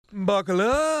Buckle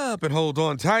up and hold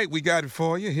on tight. We got it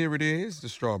for you. Here it is, the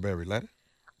strawberry letter.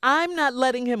 I'm not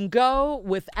letting him go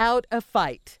without a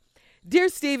fight. Dear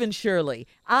Steve and Shirley,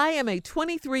 I am a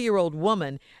 23-year-old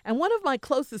woman, and one of my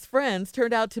closest friends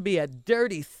turned out to be a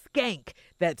dirty skank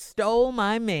that stole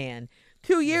my man.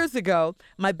 2 years ago,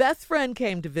 my best friend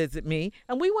came to visit me,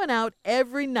 and we went out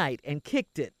every night and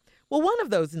kicked it. Well, one of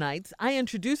those nights, I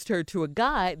introduced her to a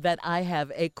guy that I have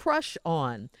a crush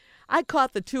on. I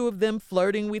caught the two of them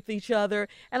flirting with each other,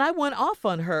 and I went off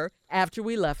on her after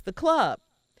we left the club.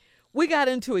 We got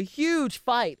into a huge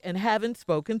fight and haven't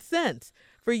spoken since.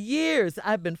 For years,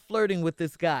 I've been flirting with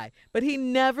this guy, but he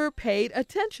never paid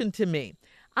attention to me.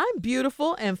 I'm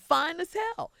beautiful and fine as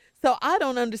hell, so I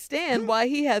don't understand why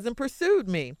he hasn't pursued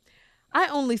me. I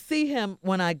only see him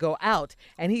when I go out,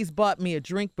 and he's bought me a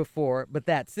drink before, but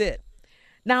that's it.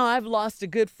 Now I've lost a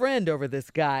good friend over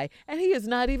this guy, and he is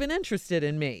not even interested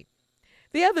in me.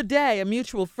 The other day, a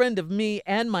mutual friend of me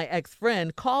and my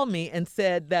ex-friend called me and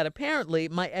said that apparently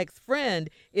my ex-friend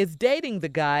is dating the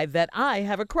guy that I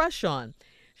have a crush on.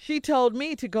 She told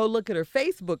me to go look at her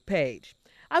Facebook page.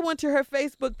 I went to her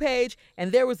Facebook page,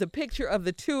 and there was a picture of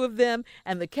the two of them,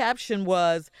 and the caption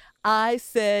was, "I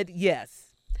said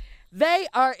yes." They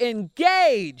are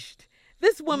engaged.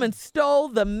 This woman stole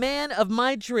the man of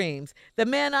my dreams, the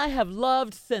man I have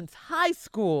loved since high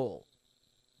school.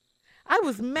 I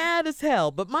was mad as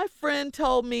hell, but my friend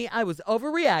told me I was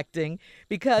overreacting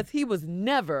because he was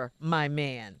never my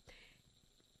man.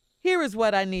 Here is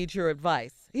what I need your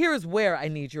advice. Here is where I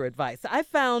need your advice. I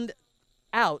found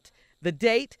out the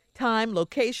date, time,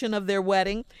 location of their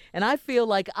wedding, and I feel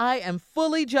like I am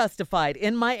fully justified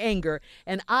in my anger,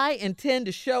 and I intend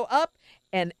to show up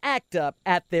and act up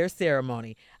at their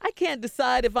ceremony. I can't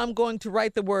decide if I'm going to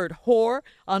write the word whore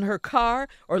on her car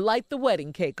or light the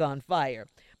wedding cake on fire.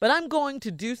 But I'm going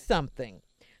to do something.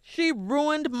 She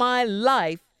ruined my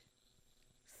life,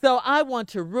 so I want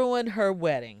to ruin her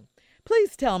wedding.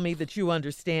 Please tell me that you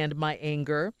understand my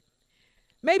anger.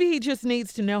 Maybe he just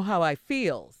needs to know how I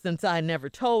feel, since I never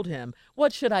told him.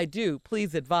 What should I do?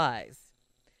 Please advise.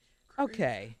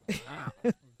 Okay. Wow.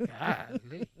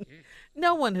 Golly.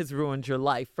 No one has ruined your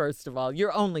life, first of all.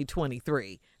 You're only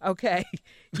 23, okay?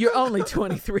 You're only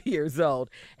 23 years old,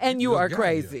 and you Good are guy,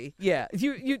 crazy. Yeah,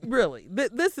 you really,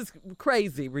 this is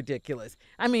crazy ridiculous.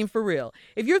 I mean, for real.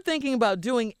 If you're thinking about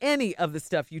doing any of the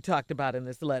stuff you talked about in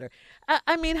this letter,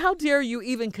 I mean, how dare you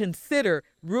even consider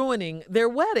ruining their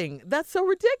wedding? That's so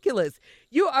ridiculous.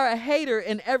 You are a hater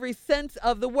in every sense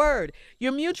of the word.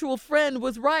 Your mutual friend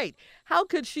was right. How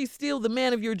could she steal the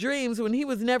man of your dreams when he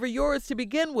was never yours to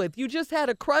begin with? You just had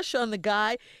a crush on the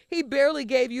guy. He barely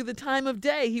gave you the time of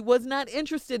day. He was not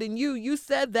interested in you. You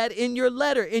said that in your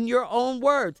letter, in your own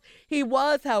words. He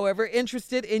was, however,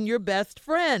 interested in your best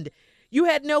friend. You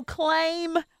had no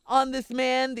claim on this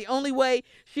man. The only way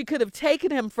she could have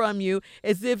taken him from you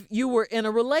is if you were in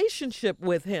a relationship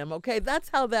with him, okay? That's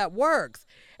how that works.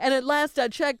 And at last I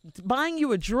checked, buying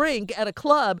you a drink at a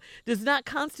club does not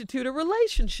constitute a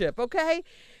relationship, okay?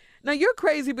 Now, your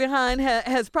crazy behind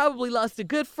has probably lost a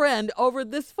good friend over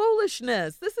this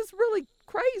foolishness. This is really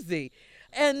crazy.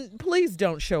 And please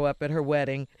don't show up at her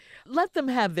wedding. Let them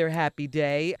have their happy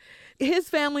day. His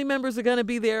family members are going to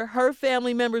be there. Her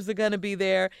family members are going to be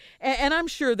there. And I'm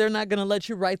sure they're not going to let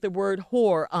you write the word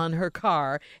whore on her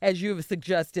car, as you've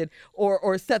suggested,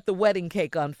 or set the wedding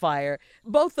cake on fire.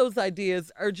 Both those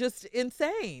ideas are just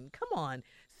insane. Come on.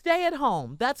 Stay at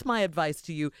home. That's my advice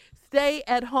to you. Stay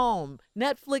at home.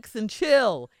 Netflix and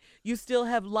chill. You still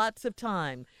have lots of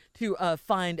time to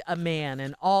find a man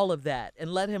and all of that,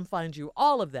 and let him find you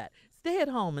all of that. Stay at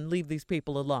home and leave these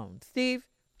people alone. Steve?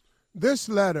 This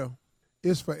letter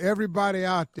is for everybody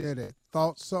out there that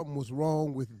thought something was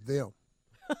wrong with them.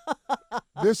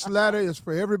 This letter is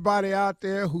for everybody out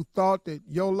there who thought that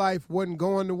your life wasn't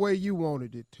going the way you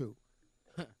wanted it to.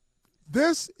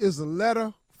 This is a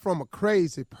letter from a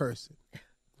crazy person.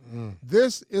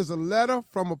 This is a letter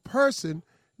from a person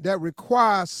that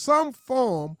requires some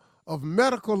form of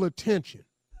medical attention.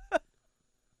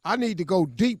 I need to go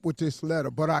deep with this letter,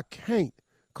 but I can't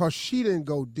because she didn't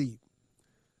go deep.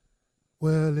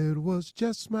 Well, it was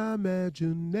just my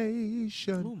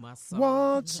imagination Ooh, my son.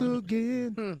 once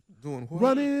again Doing what?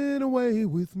 running away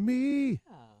with me.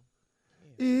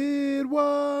 It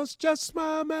was just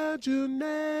my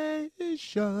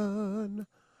imagination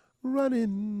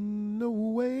running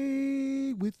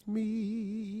away with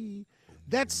me.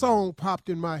 That song popped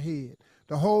in my head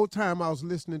the whole time I was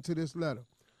listening to this letter.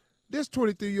 This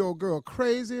 23-year-old girl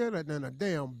crazier than a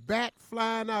damn bat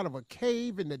flying out of a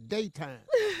cave in the daytime.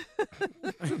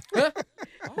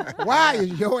 Why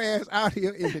is your ass out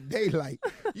here in the daylight?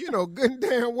 You know good and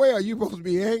damn well you supposed to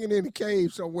be hanging in the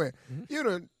cave somewhere. You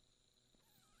done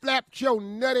flapped your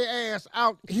nutty ass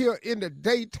out here in the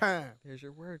daytime. There's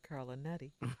your word, Carla,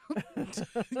 nutty.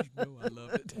 You know I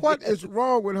love it. What is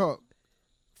wrong with her?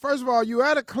 First of all, you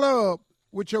at a club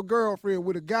with your girlfriend,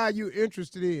 with a guy you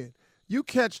interested in. You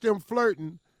catch them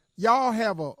flirting. Y'all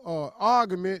have a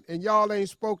argument, and y'all ain't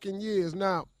spoken years.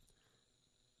 Now,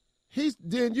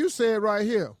 then you said right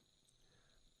here,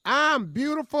 I'm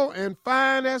beautiful and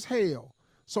fine as hell,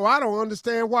 so I don't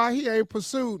understand why he ain't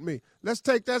pursued me. Let's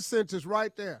take that sentence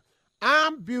right there.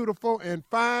 I'm beautiful and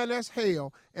fine as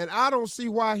hell, and I don't see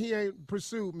why he ain't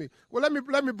pursued me. Well, let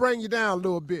me bring you down a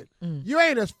little bit. You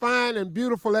ain't as fine and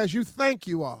beautiful as you think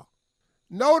you are.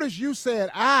 Notice you said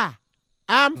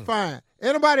I'm fine.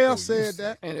 Anybody else said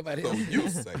that? Anybody So else? you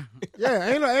say. Yeah,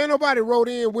 ain't nobody wrote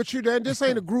in with you. Then this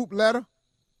ain't a group letter.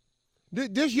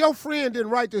 This your friend didn't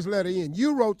write this letter in.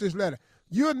 You wrote this letter.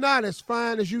 You're not as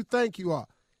fine as you think you are.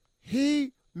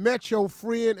 He met your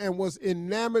friend and was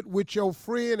enamored with your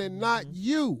friend and not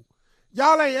you.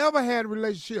 Y'all ain't ever had a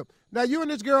relationship. Now, you and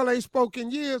this girl ain't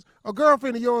spoken years. A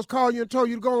girlfriend of yours called you and told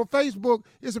you to go on Facebook.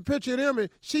 It's a picture of them, and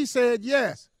she said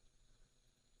yes.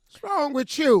 What's wrong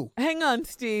with you? Hang on,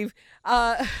 Steve.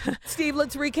 Steve,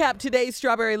 let's recap today's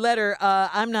Strawberry Letter.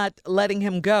 I'm not letting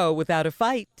him go without a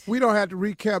fight. We don't have to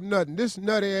recap nothing. This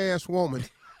nutty-ass woman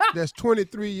that's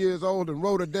 23 years old and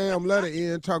wrote a damn letter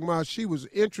in talking about she was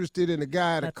interested in a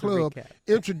guy at a That's a club, recap.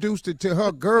 introduced it to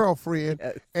her girlfriend,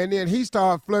 and then he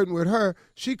started flirting with her.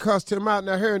 She cussed him out.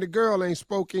 Now her and the girl ain't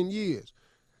spoke in years.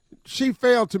 She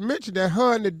failed to mention that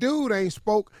her and the dude ain't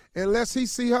spoke unless he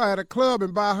see her at a club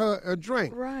and buy her a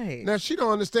drink. Right. Now, she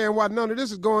don't understand why none of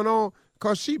this is going on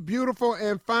because she beautiful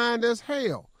and fine as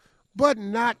hell. But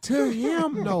not to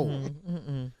him, no.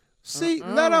 See,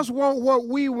 let us want what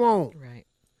we want. Right.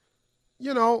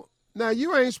 You know, now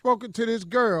you ain't spoken to this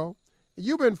girl.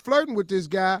 You've been flirting with this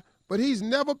guy, but he's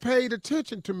never paid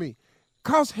attention to me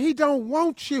because he don't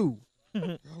want you.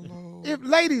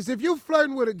 If you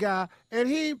flirting with a guy and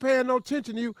he ain't paying no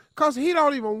attention to you because he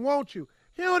don't even want you.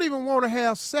 He don't even want to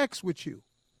have sex with you.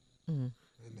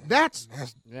 That's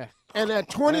Yeah. and at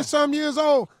 20-some years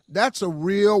old, that's a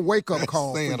real wake-up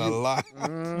call for Saying a you.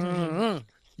 lot.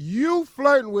 You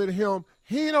flirting with him,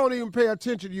 he don't even pay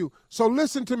attention to you. So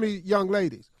listen to me, young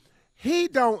ladies. He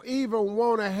don't even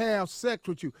want to have sex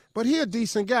with you, but he a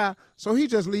decent guy, so he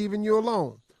just leaving you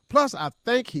alone. Plus, I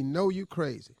think he know you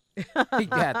crazy. He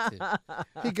got to.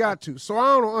 He got to. So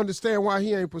I don't understand why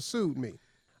he ain't pursued me.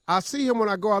 I see him when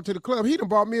I go out to the club. He done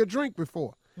bought me a drink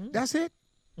before. That's it.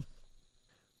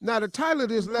 Now, the title of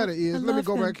this letter is, let me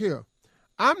go back here.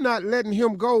 I'm not letting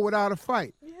him go without a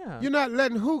fight. Yeah. You're not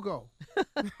letting who go?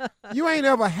 You ain't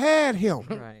ever had him.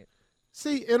 Right.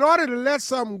 See, in order to let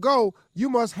something go, you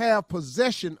must have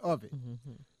possession of it.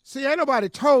 See, ain't nobody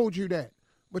told you that,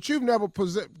 but you've never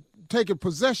taken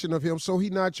possession of him, so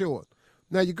he's not yours.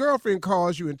 Now, your girlfriend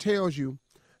calls you and tells you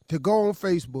to go on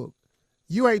Facebook.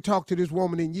 You ain't talked to this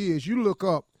woman in years. You look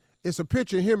up, it's a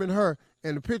picture of him and her,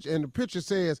 and the picture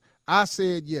says, I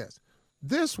said yes.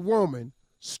 This woman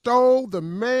stole the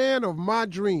man of my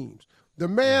dreams, the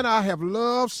man I have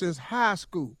loved since high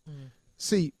school.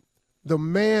 See, the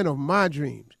man of my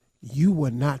dreams, you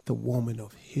were not the woman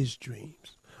of his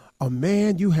dreams. A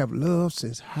man you have loved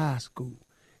since high school,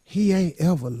 he ain't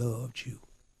ever loved you.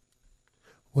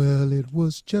 Well, it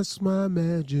was just my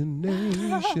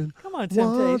imagination. Come on,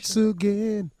 Once Temptation.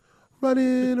 again,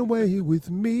 running away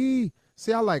with me.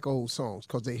 See, I like old songs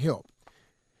because they help.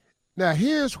 Now,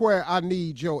 here's where I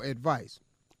need your advice.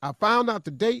 I found out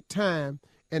the date, time,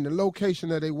 and the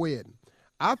location of their wedding.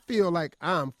 I feel like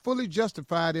I'm fully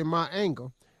justified in my anger,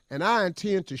 and I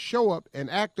intend to show up and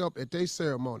act up at their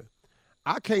ceremony.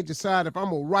 I can't decide if I'm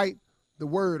going to write the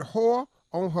word whore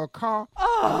on her car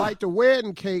or light the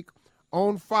wedding cake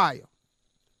on fire.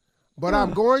 But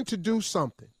I'm going to do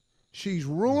something. She's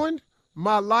ruined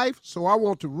my life, so I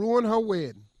want to ruin her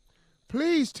wedding.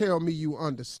 Please tell me you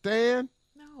understand.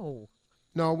 No.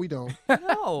 No, we don't.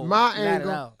 No. My Not at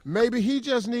anger, all. maybe he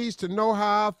just needs to know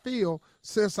how I feel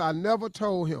since I never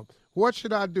told him. What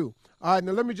should I do? All right,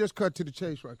 now let me just cut to the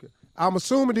chase right here. I'm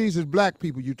assuming these is black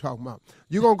people you talking about.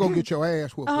 You're going to go get your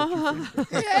ass whooped. What you finna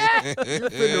do? You finna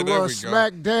there we run go.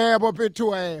 smack dab up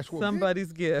into an ass whooping.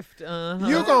 Somebody's gift. Uh-huh.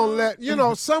 You're going to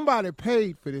let, somebody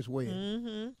paid for this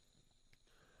wedding.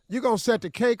 You're going to set the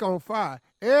cake on fire.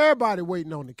 Everybody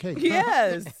waiting on the cake.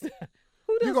 Yes. Who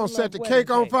You're doesn't going to set love the wedding cake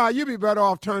on fire. You'd be better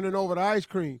off turning over the ice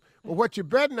cream. But what you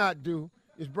better not do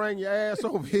is bring your ass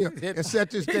over here and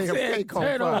set this damn cake on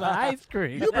Turn on the fire. ice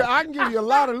cream. I can give you a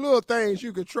lot of little things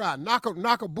you could try. Knock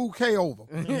a bouquet over.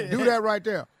 Do that right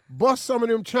there. Bust some of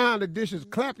them china dishes.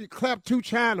 Clap 2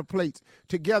 china plates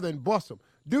together and bust them.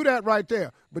 Do that right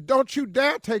there. But don't you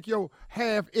dare take your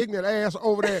half-ignorant ass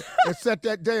over there and set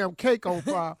that damn cake on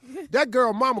fire. That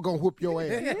girl mama gonna whoop your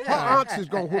ass. Her aunts is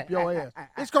gonna whoop your ass.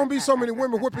 It's gonna be so many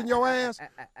women whooping your ass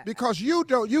because you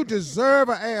deserve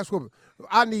an ass whooping.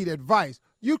 I need advice.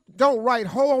 You don't write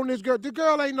whore on this girl. The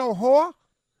girl ain't no whore.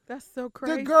 That's so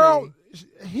crazy. The girl,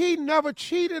 he never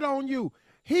cheated on you.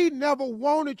 He never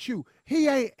wanted you. He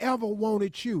ain't ever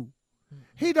wanted you.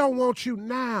 He don't want you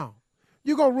now.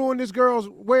 You gonna ruin this girl's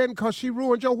wedding because she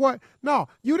ruined your what? No,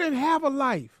 you didn't have a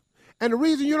life. And the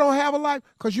reason you don't have a life,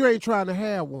 because you ain't trying to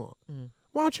have one.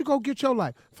 Why don't you go get your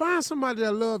life? Find somebody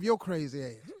that love your crazy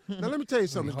ass. Now, let me tell you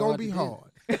something. It's going to be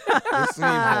hard. It seems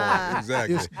hard.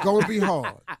 Exactly. It's going to be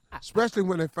hard, especially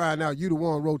when they find out you the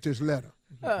one who wrote this letter.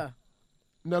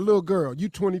 Now, little girl, you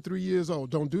 23 years old.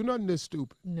 Don't do nothing this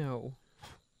stupid. No.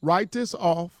 Write this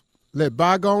off. Let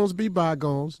bygones be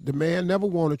bygones. The man never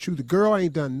wanted you. The girl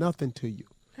ain't done nothing to you.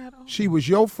 At all. She was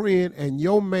your friend, and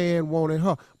your man wanted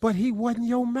her. But he wasn't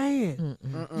your man.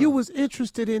 You was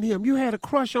interested in him. You had a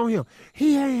crush on him.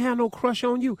 He ain't had no crush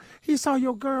on you. He saw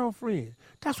your girlfriend.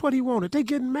 That's what he wanted. They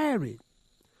getting married.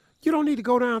 You don't need to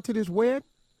go down to this wedding.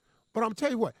 But I'm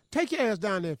telling you what, take your ass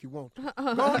down there if you want to.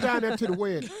 Go on down there to the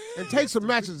wedding and take some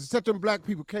matches and set them black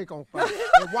people cake on fire.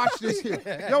 And watch this here.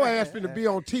 Your ass finna be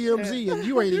on TMZ and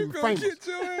you ain't even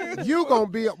famous. You gonna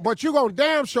be, but you gonna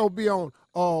damn sure be on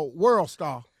World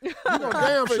Star. You gonna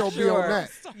damn sure be on that.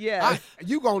 Yeah.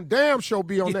 You gonna damn sure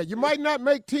be on that. You might not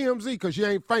make TMZ because you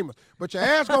ain't famous, but your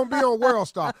ass gonna be on World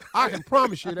Star. I can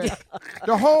promise you that.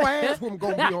 The whole ass woman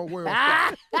gonna be on World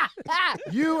Star.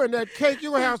 You and that cake,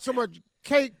 you gonna have so much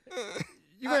cake.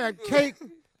 You gonna have cake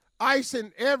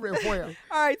icing everywhere.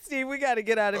 All right, Steve, we got to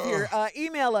get out of here.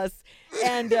 Email us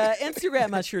and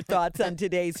Instagram us your thoughts on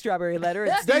today's Strawberry Letter.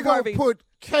 It's They Steve gonna Harvey. put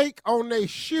cake on their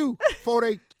shoe before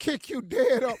they kick you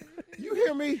dead up. You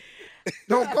hear me?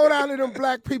 Don't go down to them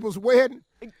black people's wedding.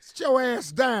 Sit your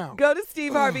ass down. Go to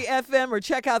Steve Harvey FM or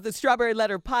check out the Strawberry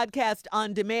Letter podcast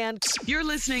on demand. You're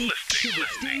listening to the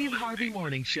Steve Harvey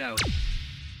Morning Show.